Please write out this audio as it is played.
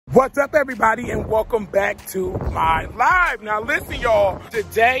What's up, everybody, and welcome back to my live. Now listen, y'all,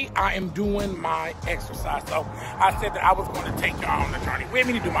 today I am doing my exercise. So I said that I was going to take y'all on the journey with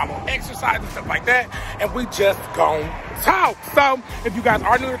me to do my little exercise and stuff like that, and we just gonna talk. So if you guys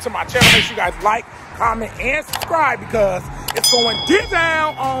are new to my channel, make sure you guys like, comment, and subscribe because it's going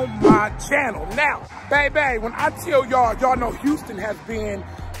down on my channel. Now, baby, when I tell y'all, y'all know Houston has been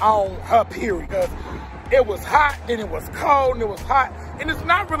on her period because it was hot, then it was cold, and it was hot. And it's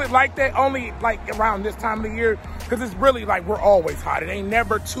not really like that, only like around this time of the year, because it's really like we're always hot. It ain't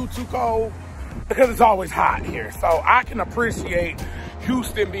never too cold because it's always hot here. So I can appreciate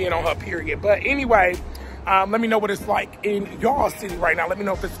Houston being on her period. But anyway, let me know what it's like in y'all city right now. Let me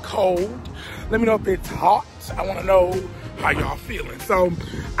know if it's cold. Let me know if it's hot. I want to know how y'all feeling. So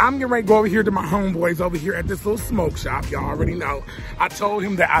I'm getting ready to go over here to my homeboys over here at this little smoke shop. Y'all already know. I told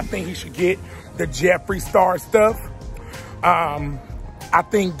him that I think he should get the Jeffree Star stuff. I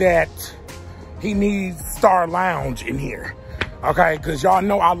think that he needs Star Lounge in here, okay? Because y'all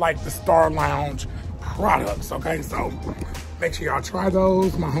know I like the Star Lounge products, okay? So make sure y'all try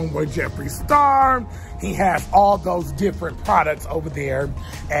those. My homeboy Jeffree Star, he has all those different products over there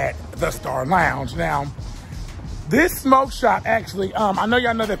at the Star Lounge. Now, this smoke shop actually, I know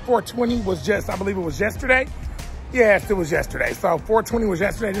y'all know that 420 was just, I believe it was yesterday. Yes, it was yesterday. So 420 was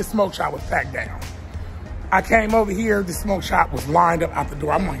yesterday. This smoke shop was packed down. I came over here, the smoke shop was lined up out the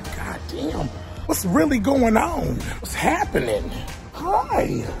door. I'm like, God damn, what's really going on? What's happening?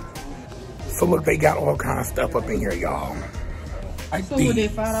 Hi. So look, they got all kind of stuff up in here, y'all. Like so were they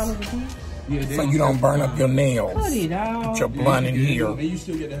 $5 a piece? Yeah, so you don't burn up your nails. Cut it out. Put your blunt in here. And you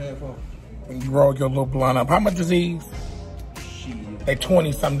still get the half off. When you roll your little blunt up. How much is these? They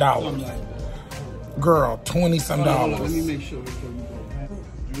 $20-some. Girl, $20-some. Let me make sure.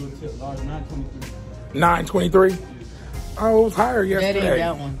 $9.23. Oh, it was higher yesterday. That ain't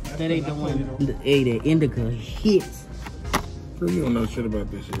that one. That ain't the one. Hey, the indica hits. Girl, you don't know shit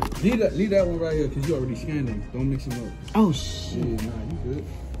about this shit. Leave that one right here because you already scanned them. Don't mix them up. Oh shit. Yeah, nah, you good.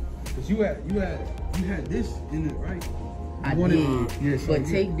 Cause you had this in it, right? I did. Yeah, so but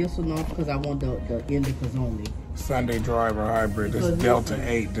take this one off because I want the indicas only. Sunday Driver Hybrid. This Delta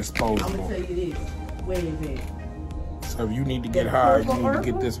 8 disposable. I'm gonna tell you this. Wait a minute. So if you need to get high, you need to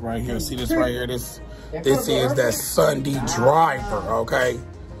get this right here. See this right here? This is that Sunday Driver, okay?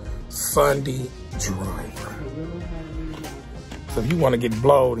 Sunday Driver. So if you want to get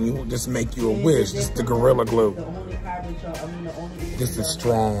blowed and you just make you a wish, this is the Gorilla Glue. This is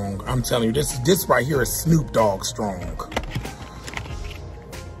strong. I'm telling you, this right here is Snoop Dogg strong.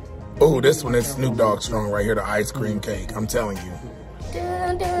 Oh, this one is Snoop Dogg strong right here, the ice cream cake. I'm telling you.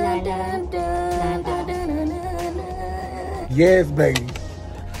 Yes, baby.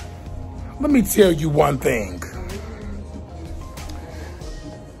 Let me tell you one thing.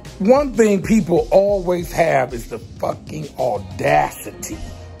 One thing people always have is the fucking audacity.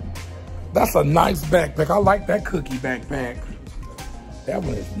 That's a nice backpack. I like that cookie backpack. That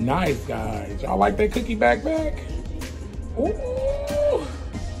one is nice, guys. Y'all like that cookie backpack? Ooh.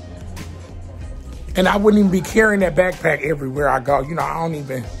 And I wouldn't even be carrying that backpack everywhere I go. You know, I don't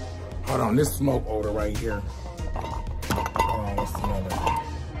even, hold on, this smoke odor right here. Let's smell it.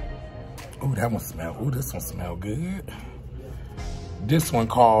 Oh, that one smell. Oh, this one smell good. This one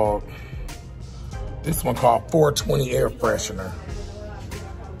called 420 air freshener.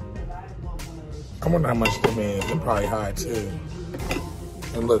 I wonder how much them is. They're probably high too.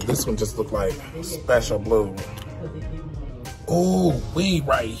 And look, this one just looked like special blue. Oh, weed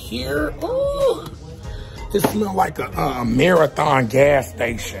right here. Oh, it smells like a Marathon gas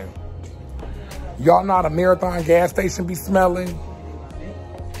station. Y'all know how a Marathon gas station be smelling?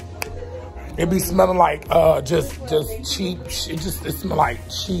 It be smelling like just cheap shit. It smell like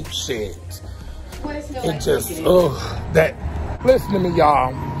cheap shit. It just listen to me,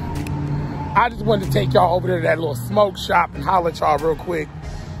 y'all. I just wanted to take y'all over to that little smoke shop and holler at y'all real quick.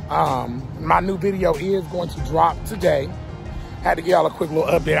 My new video is going to drop today. Had to give y'all a quick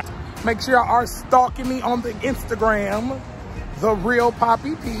little update. Make sure y'all are stalking me on the Instagram. The Real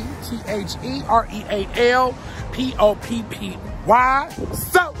Poppy P, TheRealPoppy.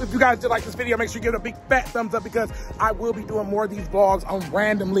 So if you guys did like this video, make sure you give it a big fat thumbs up because I will be doing more of these vlogs on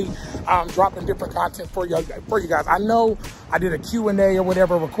randomly dropping different content for you guys. I know I did a Q&A or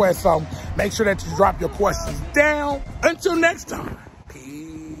whatever request, so make sure that you drop your questions down. Until next time, peace.